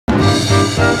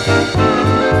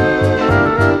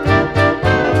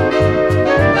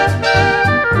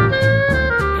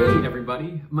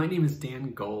My name is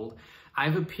Dan Gold.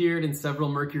 I've appeared in several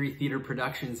Mercury Theater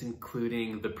productions,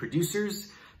 including The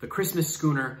Producers, The Christmas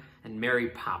Schooner, and Mary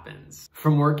Poppins.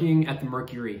 From working at the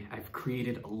Mercury, I've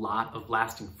created a lot of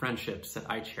lasting friendships that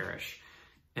I cherish.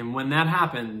 And when that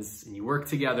happens, and you work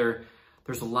together,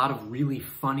 there's a lot of really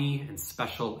funny and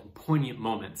special and poignant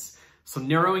moments. So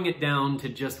narrowing it down to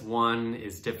just one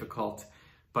is difficult.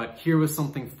 But here was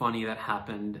something funny that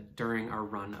happened during our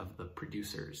run of The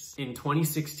Producers. In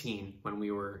 2016, when we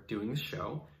were doing the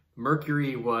show,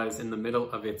 Mercury was in the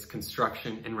middle of its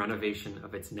construction and renovation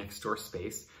of its next door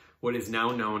space, what is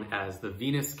now known as the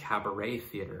Venus Cabaret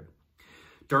Theater.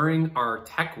 During our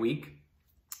tech week,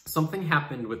 something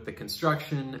happened with the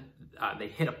construction. They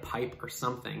hit a pipe or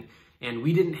something, and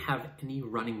we didn't have any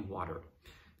running water.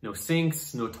 No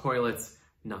sinks, no toilets,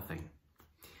 nothing.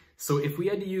 So if we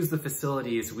had to use the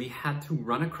facilities, we had to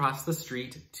run across the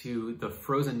street to the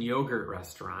frozen yogurt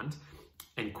restaurant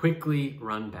and quickly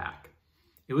run back.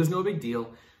 It was no big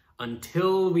deal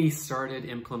until we started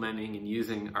implementing and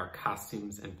using our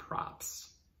costumes and props.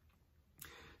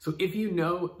 So if you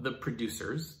know The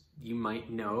Producers, you might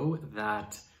know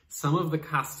that some of the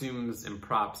costumes and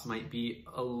props might be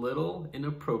a little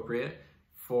inappropriate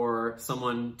for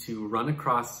someone to run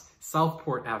across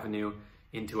Southport Avenue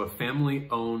into a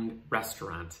family-owned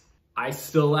restaurant. I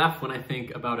still laugh when I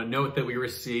think about a note that we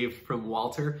received from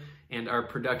Walter and our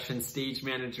production stage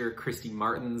manager, Christy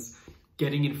Martins,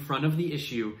 getting in front of the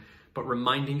issue, but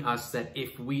reminding us that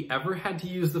if we ever had to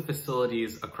use the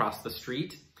facilities across the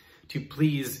street, to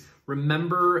please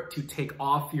remember to take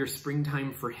off your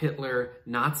Springtime for Hitler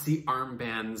Nazi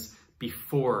armbands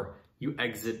before you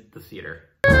exit the theater.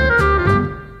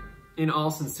 In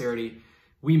all sincerity,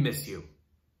 we miss you.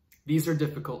 These are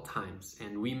difficult times,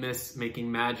 and we miss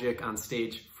making magic on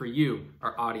stage for you,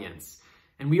 our audience.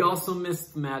 And we also miss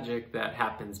the magic that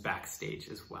happens backstage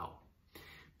as well.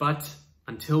 But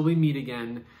until we meet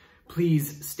again,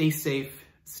 please stay safe,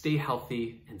 stay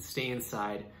healthy, and stay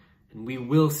inside, and we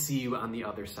will see you on the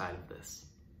other side of this.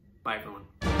 Bye, everyone.